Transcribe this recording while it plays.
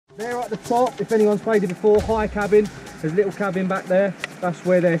They're at the top, if anyone's played it before, high cabin. There's a little cabin back there. That's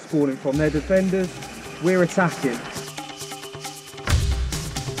where they're spawning from. They're defenders, we're attacking.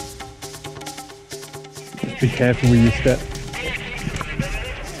 Just be careful where you step.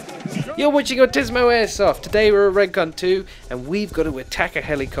 You're watching Autismo Airsoft. Today we're at REDCON2 and we've got to attack a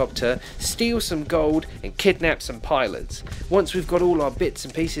helicopter, steal some gold and kidnap some pilots. Once we've got all our bits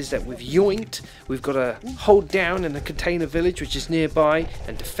and pieces that we've yoinked, we've got to hold down in the container village which is nearby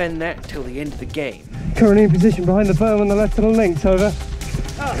and defend that until the end of the game. Currently in position behind the berm on the left of the LYNX, over.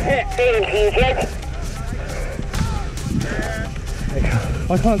 Oh, hit.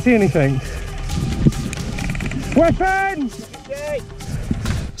 I can't see anything. Weapon!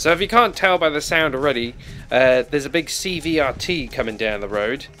 So if you can't tell by the sound already, there's a big CVRT coming down the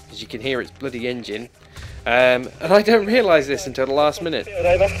road, as you can hear its bloody engine. And I don't realise this until the last minute.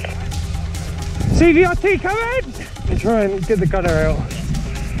 CVRT coming! Let's try and get the gunner out.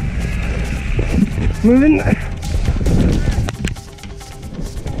 Moving.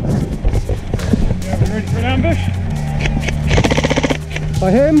 Ready for an ambush?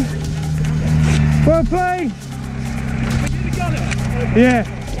 By him. Well played! Yeah.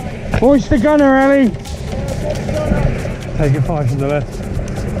 Watch the gunner, Ali. Take a 5 from the left.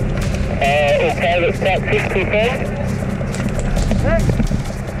 Okay, let's start 64.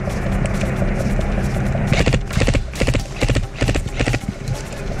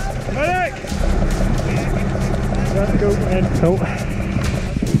 Medic! That's cool, man. Cool.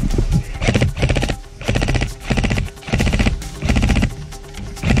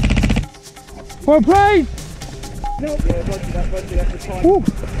 Well played! No, yeah, that's the time. Woo.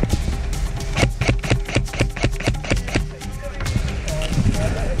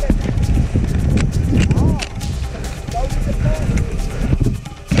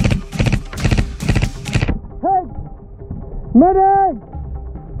 Hey! Medic!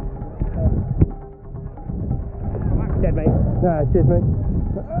 Dead, mate. Nah, cheers, mate.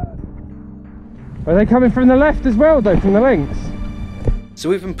 Are they coming from the left as well, though, from the LYNX? So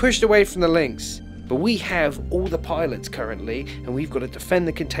we've been pushed away from the LYNX, but we have all the pilots currently and we've got to defend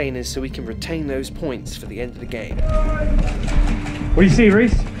the containers so we can retain those points for the end of the game. What do you see,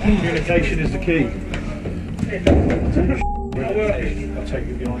 Reese? Communication is the key. I'll take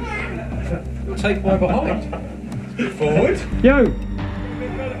you behind. You'll take my behind. Forward. Yo!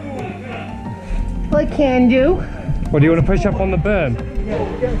 I can do. What, do you want to push up on the berm? Yeah,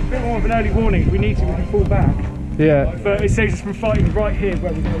 we'll get a bit more of an early warning. If we need to, we can fall back. Yeah. But it saves us from fighting right here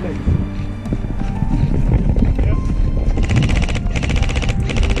where we're going to live.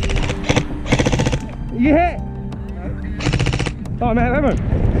 You hit! Oh man, Lemon!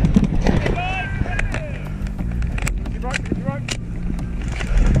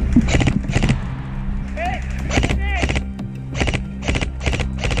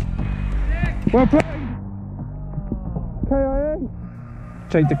 Well played! KIA!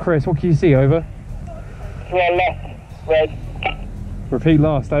 Jake to Chris, what can you see, over? To our left, red. Repeat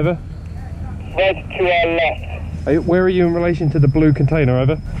last, over. Red to our left. Where are you in relation to the blue container,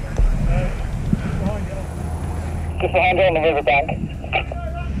 over? Just behind her on the riverbank.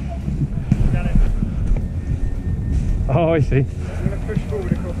 Oh, I see. I'm going to push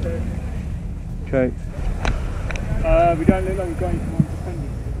forward across there. Okay. We don't look like we're going for one defending.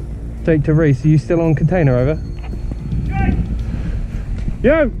 Jake to Reese, are you still on container, over?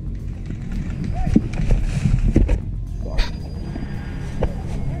 Yo!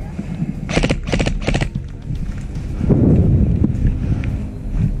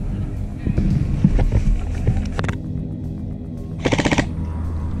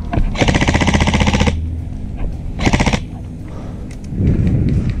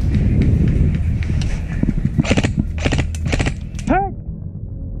 Hey!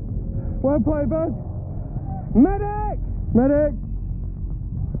 Well played, bud. Medic! Medic!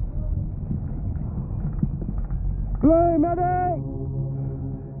 Blue medic!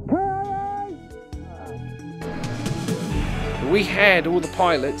 We had all the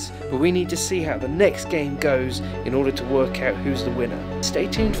pilots, but we need to see how the next game goes in order to work out who's the winner. Stay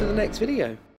tuned for the next video.